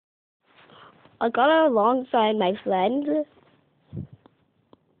I got alongside my friend.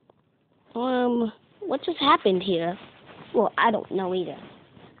 What just happened here? Well, I don't know either.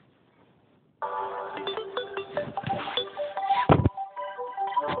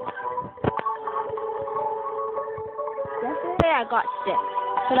 Yesterday I got sick,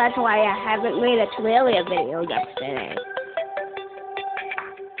 so that's why I haven't made a Terraria video yesterday.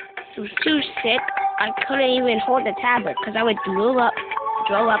 I was too sick, I couldn't even hold the tablet because I would throw up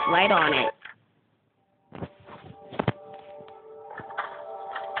right on it.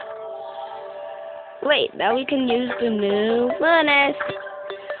 Wait, now we can use the new furnace.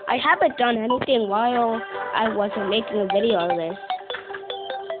 I haven't done anything while I wasn't making a video of this.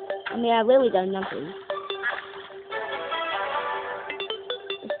 I mean, I really done nothing.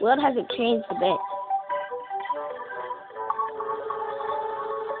 This world hasn't changed a bit.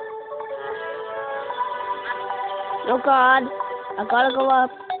 Oh God, I gotta go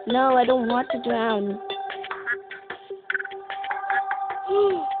up. No, I don't want to drown.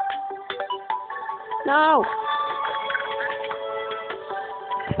 No!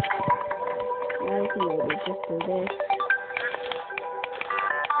 Now we can maybe just do this.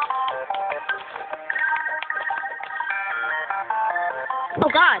 Oh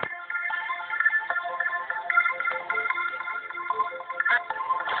God!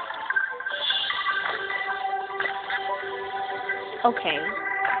 Okay.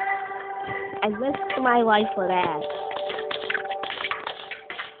 I risked my life for that.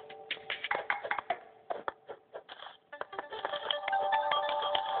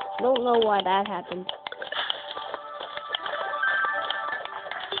 Don't know why that happened.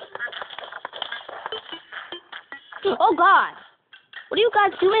 Oh God! What are you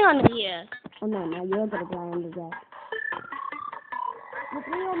guys doing under here? Oh no, now you're gonna die under death. With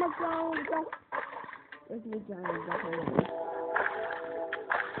me almost dying under death. With me dying under death already.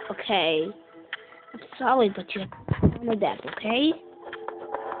 Okay. I'm sorry, but you're under death, okay?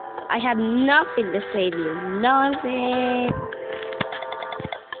 I have nothing to save you. Nothing.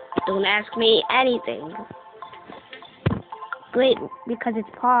 Don't ask me anything. Great, because it's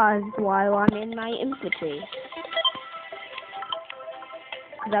paused while I'm in my infantry.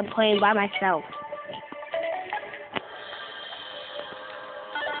 Because I'm playing by myself.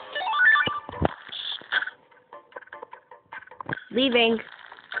 Leaving.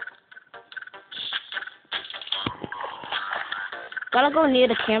 Gotta go near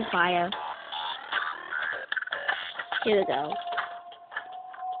the campfire. Here we go.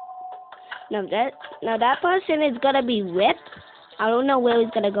 Now that person is gonna be whipped. I don't know where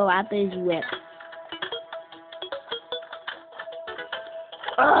he's gonna go after he's whipped.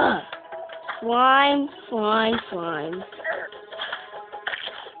 Ugh! Slime, slime, slime.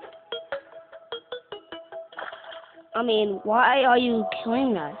 I mean, why are you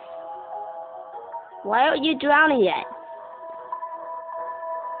killing us? Why aren't you drowning yet?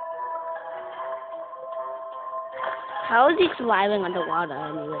 How is he surviving underwater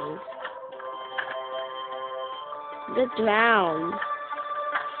anyways? Just drown.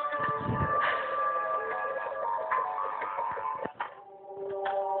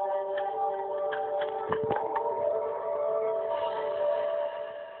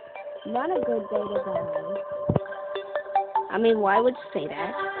 Not a good day to die. I mean, why would you say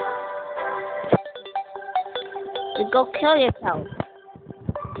that? Just go kill yourself.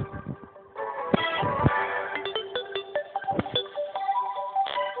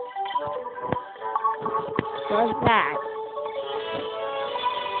 What's that?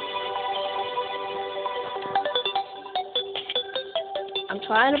 I'm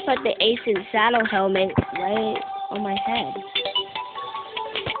trying to put the Eipsode saddle helmet right on my head.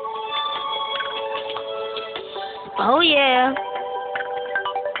 Oh yeah.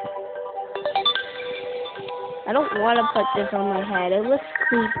 I don't want to put this on my head. It looks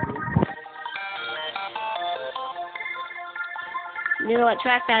creepy. You know what?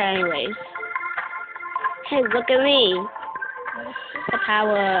 Track that anyways. Hey, look at me. The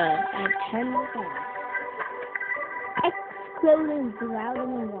power. I have 10 seconds. Explosions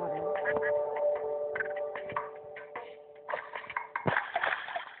drowning in water.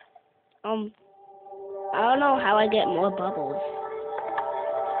 I don't know how I get more bubbles.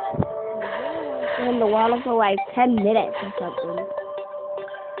 I'm in the water for like 10 minutes or something.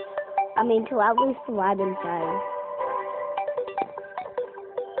 I mean, to at least survive inside.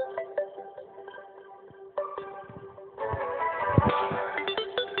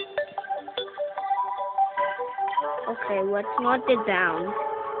 Okay, let's not it down.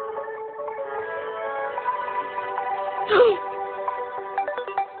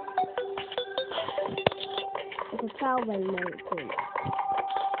 It's a salvation mode too.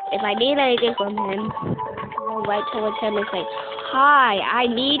 if I need anything from him, I'll write towards him and say, "Hi, I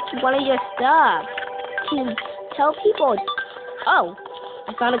need one of your stuff." To tell people, oh,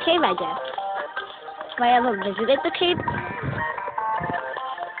 I found a cave, I guess. Have I ever visited the cave?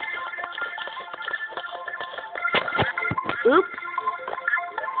 Oops.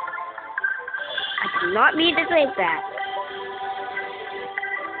 I did not mean to say that.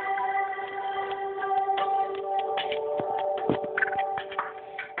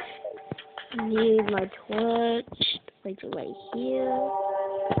 I need my torch. Place it right here.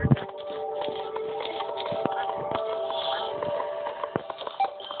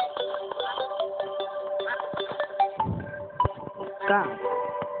 God.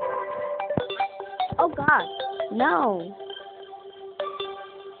 Oh God, no.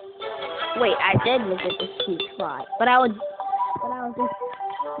 Wait, I did visit this sweet spot, but I would just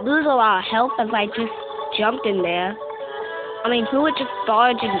lose a lot of health if I just jumped in there. I mean, who would just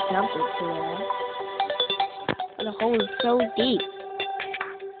barge and jump into there? And the hole is so deep.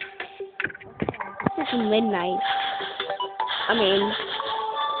 This is midnight. I mean,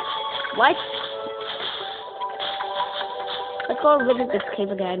 what? Let's go visit this cave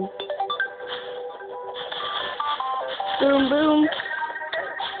again. Boom, boom.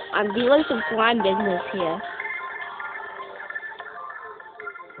 I'm doing some slime business here.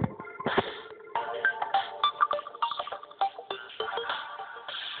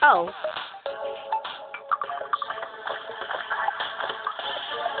 Oh.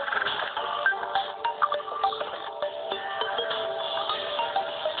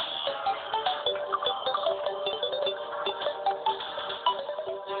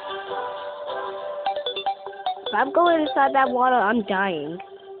 If I'm going inside that water, I'm dying.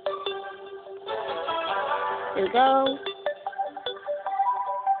 There we go.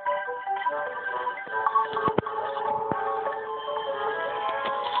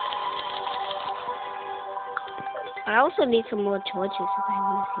 I also need some more torches if I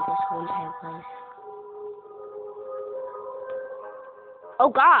want to see this whole entire place. Oh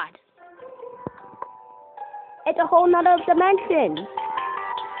God! It's a whole nother dimension!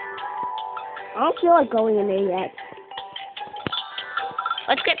 I don't feel like going in there yet.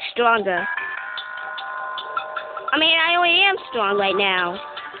 Let's get stronger. I mean, I only am strong right now.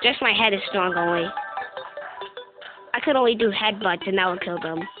 Just my head is strong only. I could only do headbutts and that would kill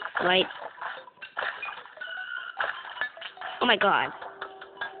them, right? Oh my God.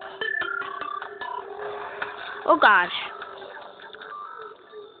 Oh gosh.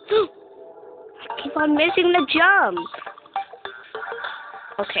 I keep on missing the jump.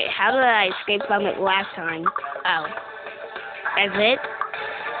 Okay, how did I escape from it last time? Oh. That's it?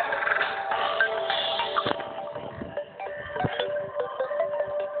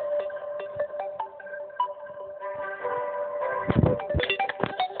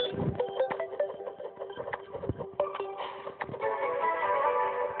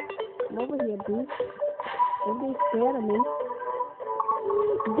 Come over here, dude. Don't be scared of me.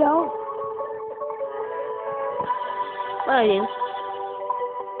 Don't. What are you?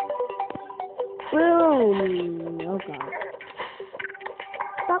 Boom! Oh God.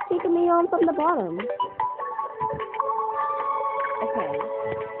 Stop taking me on from the bottom. Okay.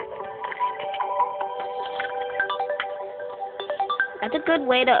 That's a good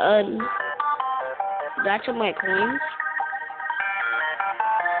way to earn lots of my coins.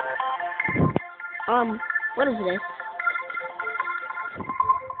 What is this?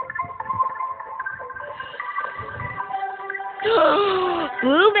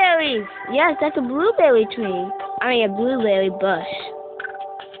 Blueberries! Yes, that's a blueberry tree. I mean, a blueberry bush.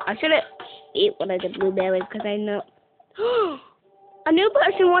 I should have eat one of the blueberries because I know a new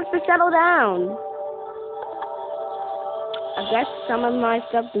person wants to settle down. I guess some of my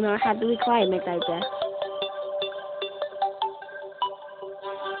stuff do not have the requirements, I guess.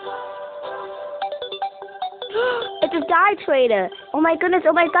 It's a dye trader. Oh my goodness,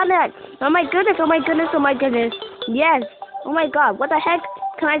 oh my goodness. Oh my goodness, oh my goodness, oh my goodness. Yes. Oh my God, what the heck?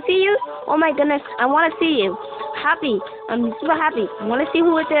 Can I see you? Oh my goodness, I want to see you. Happy. I'm super happy. I want to see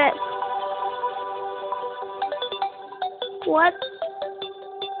who it's at. What?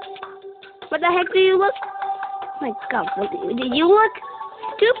 What the heck do you look? Oh my God, what do you look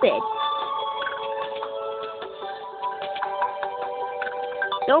stupid.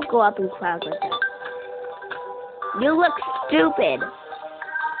 Don't go up in clouds like that. You look stupid.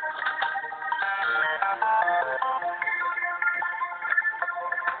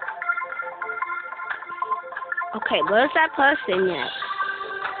 Okay, where's that person yet?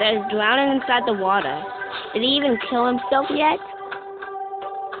 That is drowning inside the water. Did he even kill himself yet?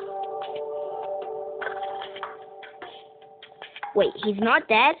 Wait, he's not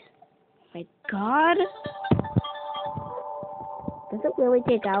dead? My God. Does it really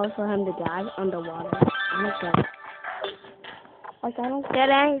take hours for him to die underwater? Oh my God. Like, I don't get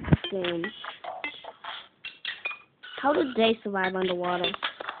anything. How did they survive underwater?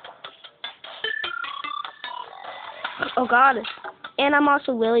 Oh God. And I'm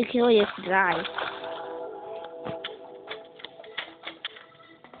also really curious to die.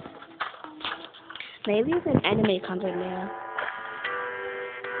 Maybe if an enemy comes in there.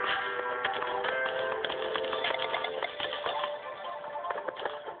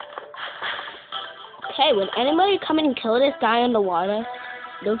 Okay, when anybody come in and kill this guy in the water,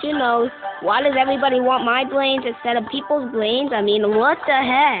 don't you know, why does everybody want my brains instead of people's brains? I mean, what the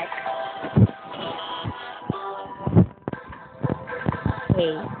heck?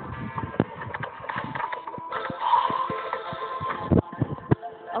 Hey.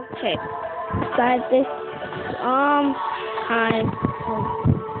 Okay. Besides this, kind of...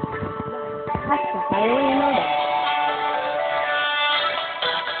 I didn't even know that.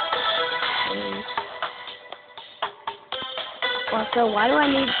 Also, why do I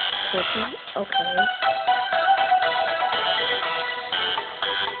need switches? Okay.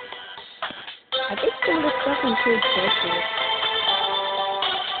 I think some of the stuff includes switches.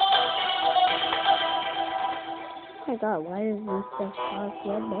 Oh my God, why does this stuff cost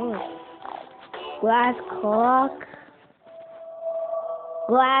red bullets? Glass clock.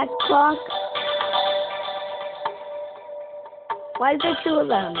 Glass clock. Why is there two of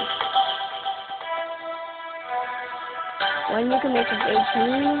them? One you can make it 18,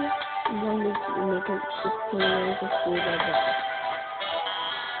 and one you can make it 16 and 15 like that.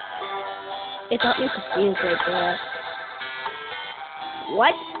 It got me confused right there.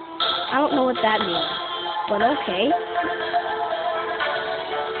 What? I don't know what that means, but okay.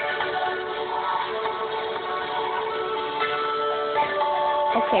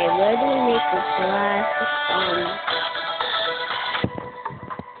 Okay, where do we make this glass?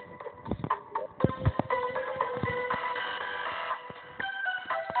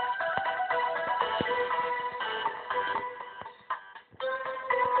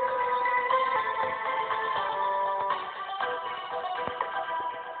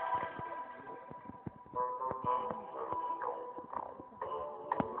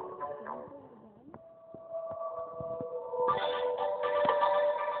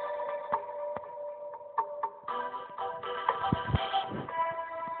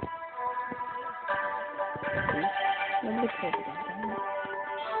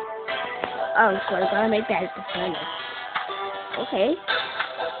 Oh, so I gotta make that the furnace. Okay.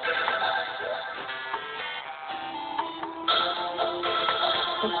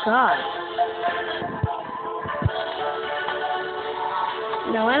 Oh God.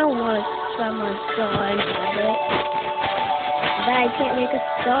 No, I don't want to start my star and have it. But I can't make a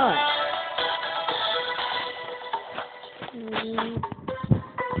star.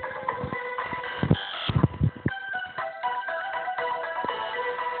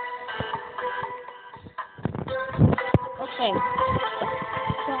 Okay.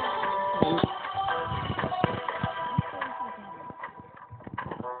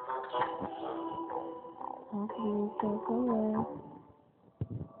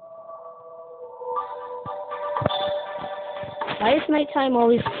 Why is nighttime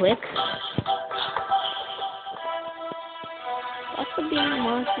always quick? That could be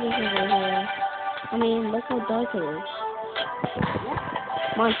monsters over here. I mean, look how dark it is.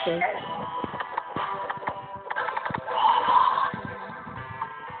 Monsters.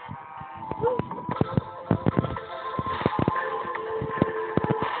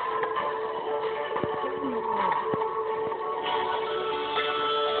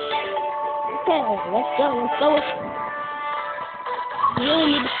 Okay, let's go. You really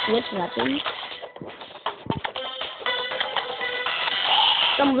need to switch weapons.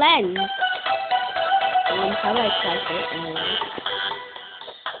 Some lens. How do I type it?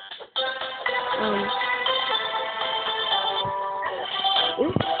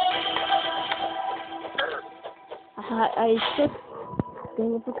 I should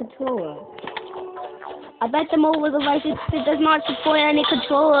game with a controller. I bet the mobile device it does not support any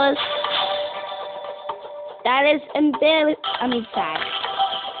controllers. That is sad.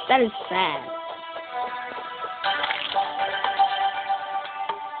 That is sad.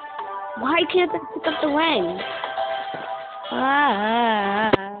 Why can't I pick up the lens?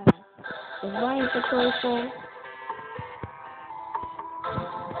 The lines are so full.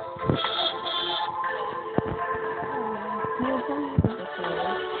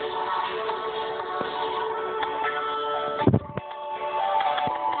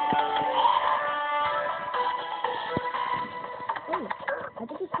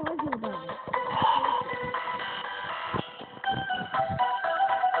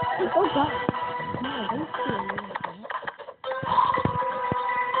 god. No, don't scare me like that.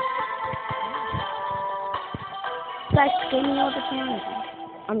 You guys scare me all the time.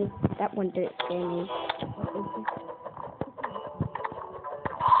 I mean, that one didn't scare me.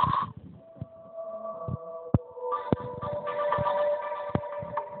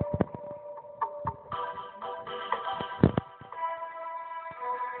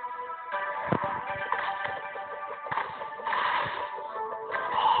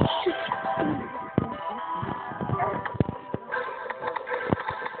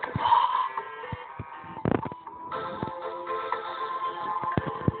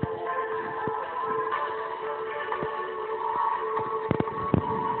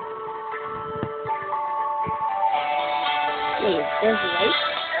 Wait, there's light?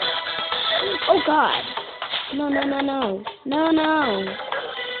 Oh god! No, no, no, no. No, no.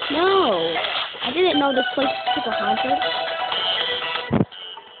 No! I didn't know this place was super haunted.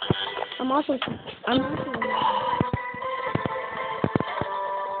 I'm also...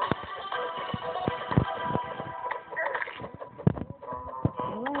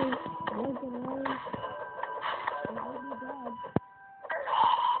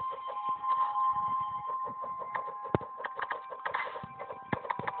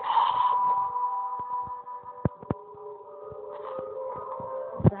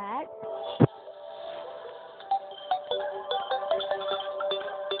 That?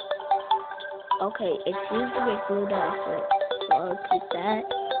 Okay, it seems to be glued up, so I'll keep that.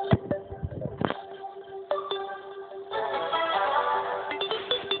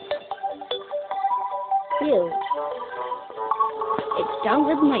 Ew. It's done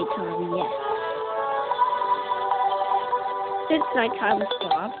with nighttime, yes. Since nighttime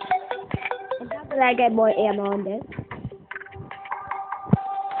stopped, and how did I get more ammo on this?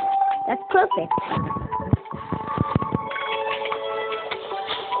 That's perfect.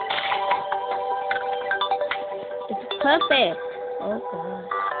 It's perfect. Oh god.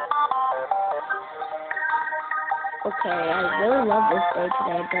 Okay, I really love this day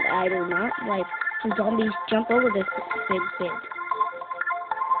today, but I do not like when zombies jump over this big bit.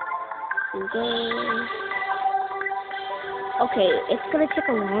 Okay, it's gonna take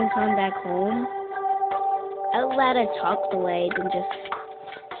a long time back home. I'd rather talk the way than just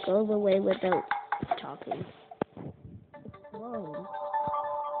go the way without talking. It's slow.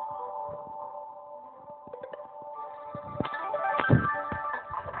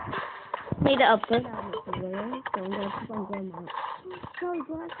 Made it up good out of the way, so I'm gonna keep on going out. Sorry,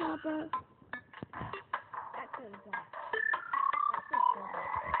 grasshopper. That's a job.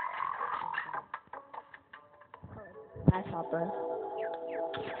 Grasshopper.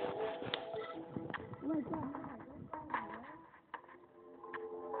 Oh my god.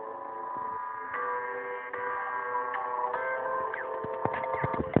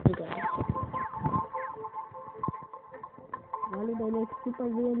 Why do they make super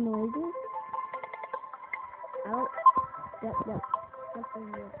weird noises? Out. Yep. Something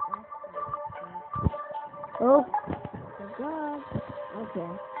weird. Oh. Good job. Okay.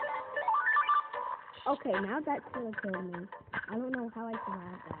 Okay, now that's gonna kill me. I don't know how I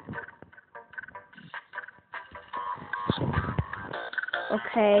survived that.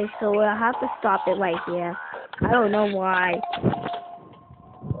 Okay, so we'll have to stop it right here. I don't know why.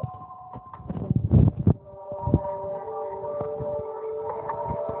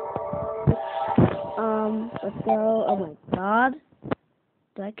 Let's go. Oh my god.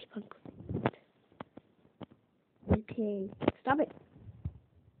 Do I keep on... Okay. Stop it.